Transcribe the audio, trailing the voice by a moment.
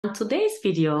In today's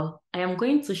video, I am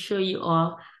going to show you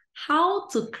all how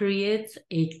to create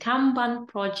a Kanban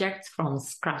project from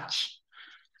scratch.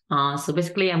 So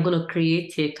basically, I'm going to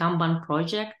create a Kanban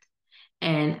project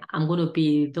and I'm going to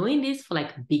be doing this for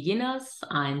like beginners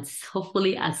and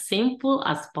hopefully as simple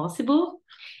as possible.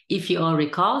 If you all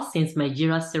recall, since my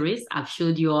Jira series, I've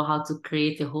showed you all how to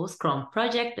create a whole Scrum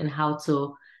project and how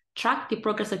to track the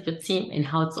progress of your team and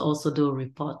how to also do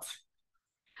reports.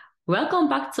 Welcome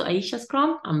back to Aisha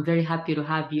Scrum. I'm very happy to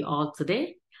have you all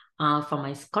today. For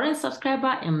my current subscriber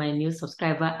and my new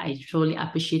subscriber, I truly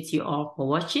appreciate you all for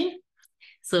watching.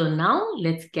 So now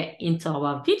let's get into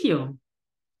our video.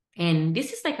 And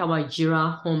this is like our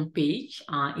Jira homepage,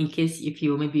 in case if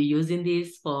you may be using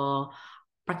this for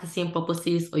practicing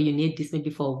purposes or you need this maybe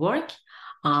for work.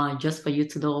 Just for you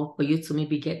to know, for you to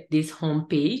maybe get this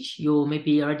homepage, you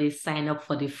maybe already sign up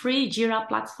for the free Jira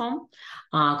platform.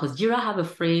 Because Jira have a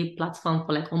free platform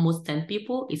for like almost 10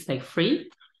 people. It's like free.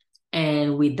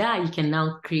 And with that, you can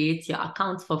now create your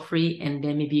account for free. And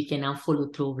then maybe you can now follow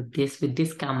through with this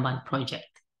Kanban project.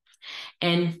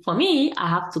 And for me, I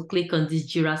have to click on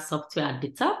this Jira software at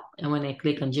the top. And when I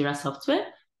click on Jira software,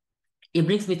 it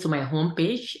brings me to my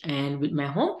homepage. And with my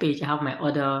homepage, I have my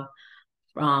other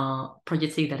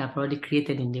projects that I've already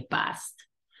created in the past.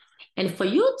 And for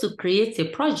you to create a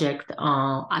project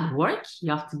at work,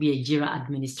 you have to be a Jira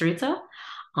administrator.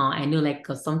 I know like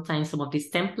sometimes some of these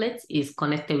templates is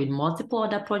connected with multiple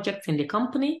other projects in the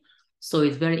company. So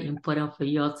it's very important for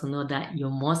you all to know that you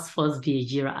must first be a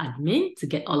Jira admin to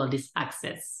get all of this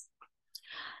access.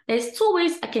 There's two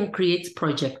ways I can create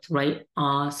project, right?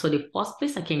 So the first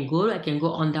place I can go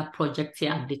under project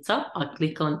here at the top. I'll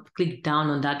click down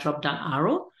on that drop down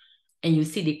arrow and you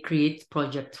see the create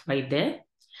project right there.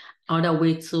 Another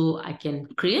way I can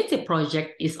create a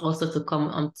project is also to come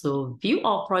onto view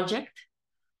all project.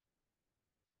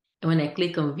 And when I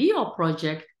click on view all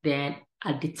project, then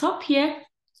at the top here,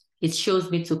 it shows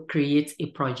me to create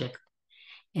a project.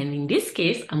 And in this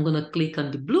case, I'm going to click on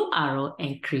the blue arrow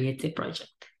and create a project.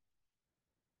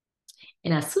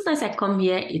 And as soon as I come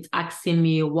here, it's asking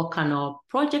me what kind of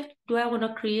project do I want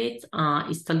to create.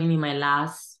 It's telling me my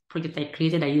last project I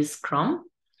created, I used Scrum.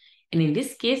 And in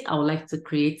this case, I would like to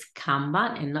create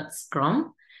Kanban and not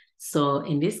Scrum. So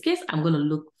in this case, I'm going to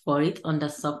look for it under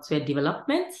software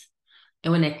development.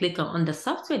 And when I click on the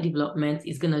software development,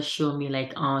 it's going to show me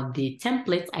like the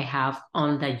templates I have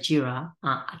on the Jira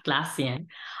Atlassian,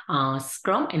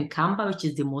 Scrum and Kanban, which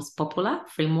is the most popular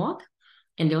framework.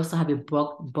 And they also have a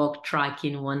bug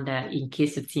tracking one that in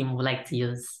case the team would like to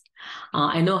use.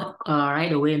 I know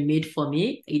right away made for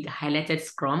me, it highlighted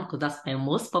Scrum because that's my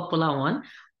most popular one.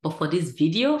 But for this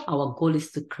video, our goal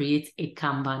is to create a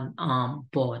Kanban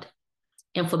board.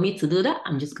 And for me to do that,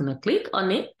 I'm just going to click on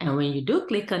it. And when you do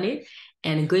click on it,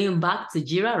 and going back to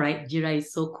Jira, right? Jira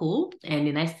is so cool. And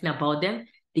the nice thing about them,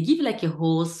 they give like a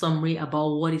whole summary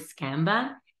about what is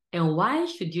Kanban and why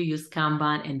should you use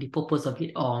Kanban and the purpose of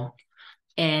it all.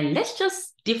 And let's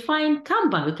just define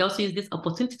Kanban. We can also use this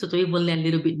opportunity to even learn a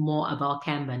little bit more about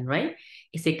Kanban, right?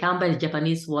 It's a Kanban,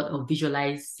 Japanese word of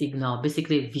visualize signal,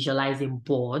 basically visualizing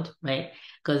board, right?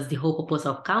 Because the whole purpose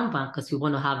of Kanban, because we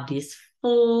want to have this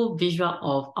full visual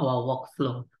of our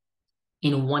workflow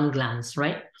in one glance,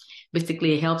 right?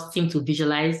 Basically, it helps team to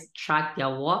visualize, track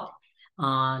their work,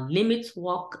 limit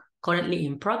work currently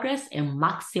in progress, and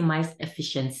maximize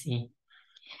efficiency.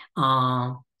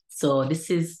 So this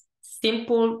is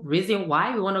simple reason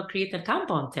why we want to create a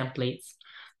Kanban template.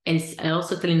 And it's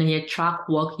also telling you here, track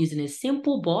work using a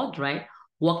simple board, right?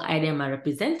 Work items are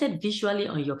represented visually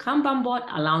on your Kanban board,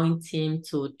 allowing team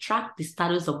to track the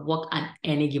status of work at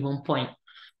any given point.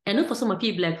 I know for some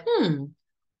people like,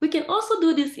 we can also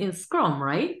do this in Scrum,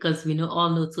 right? Because we all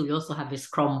know too, we also have a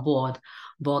Scrum board.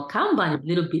 But Kanban is a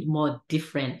little bit more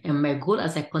different. And my goal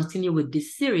as I continue with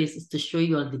this series is to show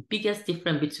you all the biggest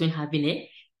difference between having a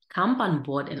Kanban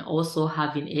board and also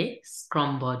having a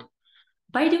Scrum board.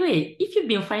 By the way, if you've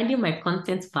been finding my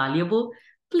content valuable,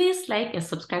 please like and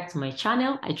subscribe to my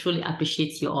channel. I truly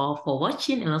appreciate you all for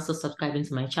watching and also subscribing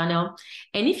to my channel.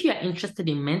 And if you are interested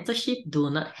in mentorship, do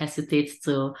not hesitate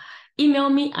to email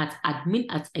me at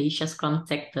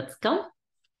admin@aishascrumtech.com.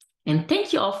 And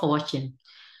thank you all for watching.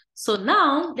 So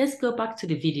now let's go back to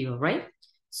the video, right?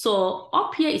 So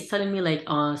up here is telling me like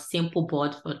a simple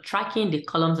board for tracking. The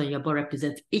columns on your board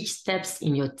represent each steps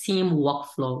in your team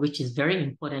workflow, which is very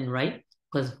important, right?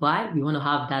 Because why? We want to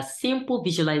have that simple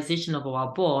visualization of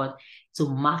our board to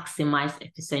maximize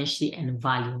efficiency and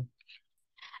value.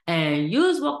 And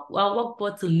use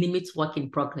workboard to limit work in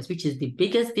progress, which is the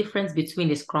biggest difference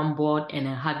between a Scrum board and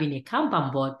having a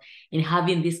Kanban board, in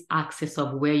having this access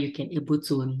of where you can able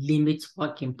to limit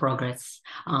work in progress,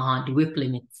 the WIP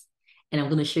limits. And I'm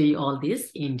going to show you all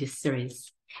this in this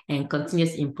series. And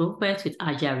continuous improvement with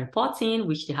agile reporting,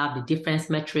 which they have the difference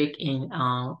metric in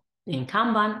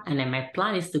Kanban. And then my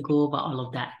plan is to go over all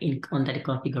of that under the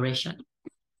configuration.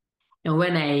 And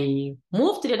when I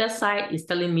move to the other side, it's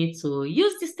telling me to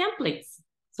use these templates.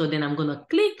 So then I'm going to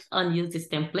click on use these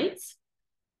templates.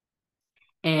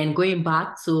 And going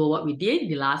back to what we did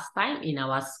the last time in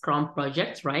our Scrum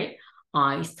project, right?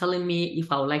 It's telling me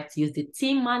if I would like to use the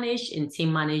team manage, and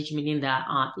team manage meaning that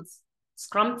it's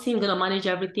Scrum team going to manage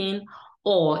everything,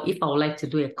 or if I would like to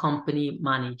do a company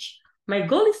manage. My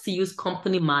goal is to use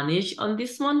company manage on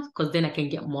this one, because then I can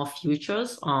get more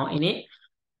features in it.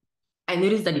 I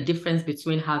noticed that the difference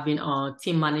between having a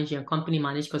team manager and company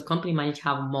manage, because company manage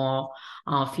have more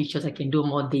features. I can do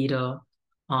more data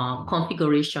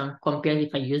configuration compared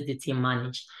if I use the team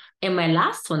manage. And my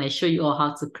last one, I show you all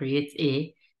how to create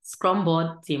a Scrum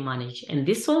board team manage. And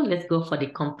this one, let's go for the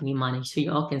company manage so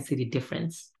you all can see the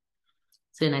difference.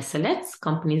 So then I select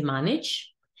companies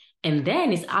manage, and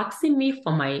then it's asking me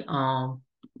for my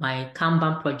my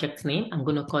Kanban project name. I'm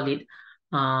going to call it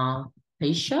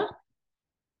Aisha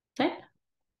Tech.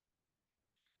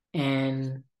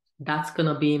 And that's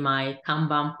going to be my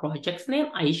Kanban project name,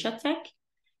 Aisha Tech.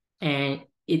 And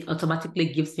it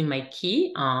automatically gives me my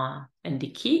key. And the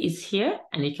key is here.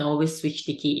 And you can always switch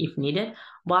the key if needed.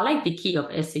 But I like the key of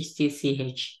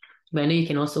SHTCH. But I know you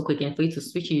can also click, and for you to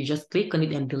switch it, you just click on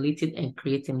it and delete it and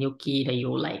create a new key that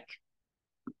you like.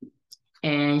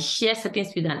 And share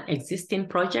settings with an existing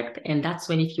project. And that's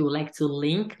when if you would like to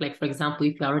link, like for example,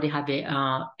 if you already have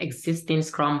a existing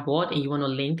Scrum board and you want to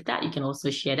link that, you can also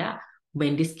share that. But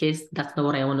in this case, that's not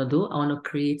what I want to do. I want to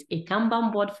create a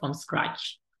Kanban board from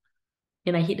scratch.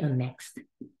 Then I hit on next.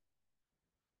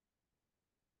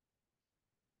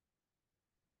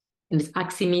 And it's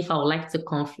asking me if I would like to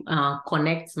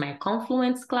connect my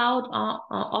Confluence cloud up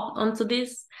onto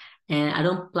this. And I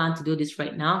don't plan to do this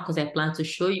right now because I plan to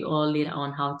show you all later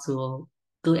on how to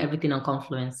do everything on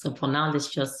Confluence. So for now, let's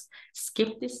just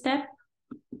skip this step.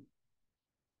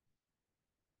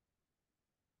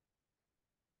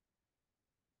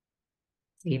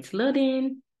 It's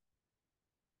loading.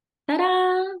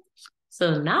 Ta-da!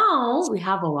 So now we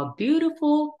have our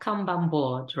beautiful Kanban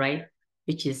board, right?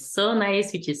 Which is so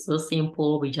nice, which is so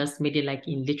simple. We just made it like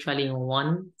literally in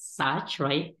one search,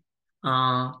 right?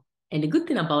 And the good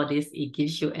thing about this, it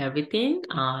gives you everything,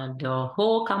 the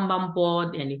whole Kanban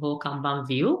board and the whole Kanban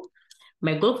view.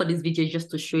 My goal for this video is just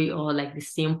to show you all like the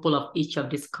simple of each of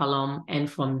this column.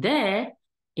 And from there,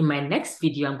 in my next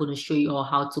video, I'm going to show you all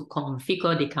how to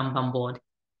configure the Kanban board.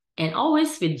 And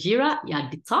always with Jira,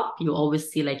 at the top, you always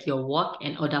see like your work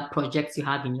and other projects you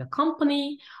have in your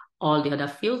company, all the other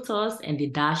filters and the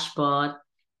dashboard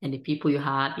and the people you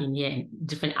have in here and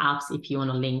different apps if you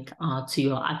want to link to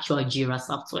your actual Jira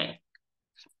software.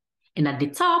 And at the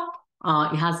top,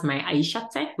 it has my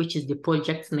Aisha Tech, which is the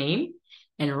project name.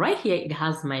 And right here, it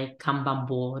has my Kanban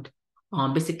board,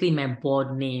 basically my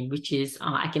board name, which is,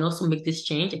 I can also make this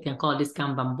change. I can call this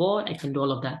Kanban board. I can do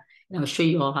all of that. And I'll show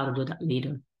you all how to do that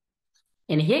later.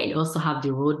 And here it also have the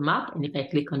roadmap. And if I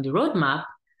click on the roadmap,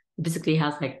 it basically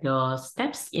has like the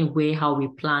steps in way how we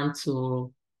plan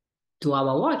to do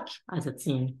our work as a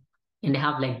team. And they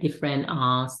have like different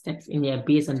steps in there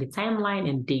based on the timeline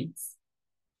and dates.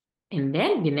 And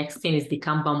then the next thing is the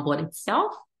Kanban board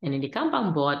itself. And in the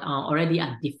Kanban board, already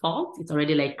at default, it's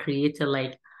already like created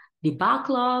like the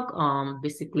backlog,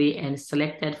 basically, and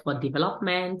selected for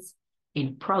development,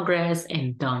 in progress,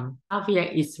 and done. Up here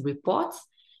is reports.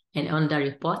 And under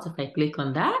reports, if I click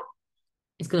on that,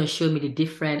 it's going to show me the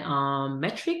different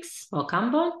metrics for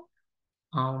Kanban.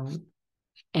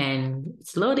 And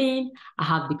it's loading. I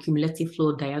have the cumulative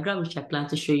flow diagram, which I plan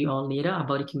to show you all later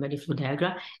about the cumulative flow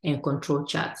diagram, and control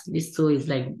charts. This tool is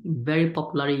like very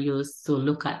popularly used to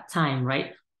look at time,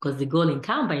 right? Because the goal in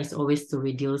Kanban is always to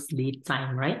reduce lead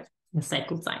time, right? And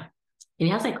cycle time. And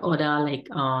it has like other like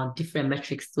different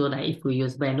metrics too that if we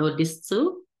use, but I know these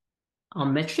two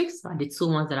metrics are the two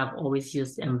ones that I've always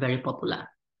used and very popular.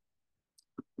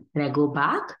 And I go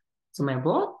back to my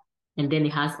board. And then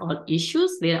it has all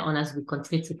issues. Later on, as we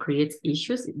continue to create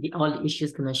issues, all the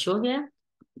issues going to show here.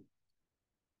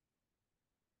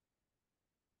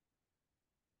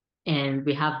 And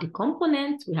we have the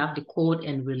component, we have the code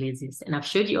and releases. And I've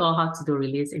showed you all how to do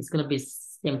release. It's going to be the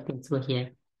same thing to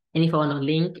here. And if I want to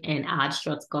link and add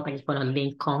shortcut, if I want to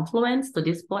link Confluence to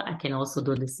this board, I can also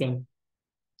do the same.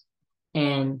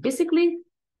 And basically,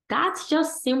 that's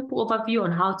just simple overview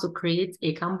on how to create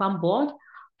a Kanban board.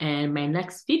 And my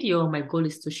next video, my goal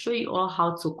is to show you all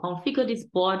how to configure this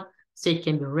board so it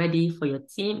can be ready for your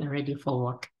team and ready for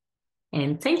work.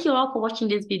 And thank you all for watching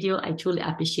this video. I truly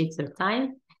appreciate your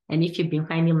time. And if you've been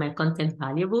finding my content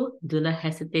valuable, do not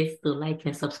hesitate to like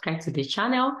and subscribe to the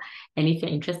channel. And if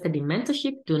you're interested in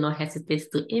mentorship, do not hesitate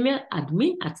to email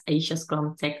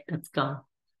admin@aishascrumtech.com.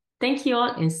 Thank you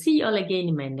all and see you all again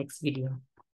in my next video.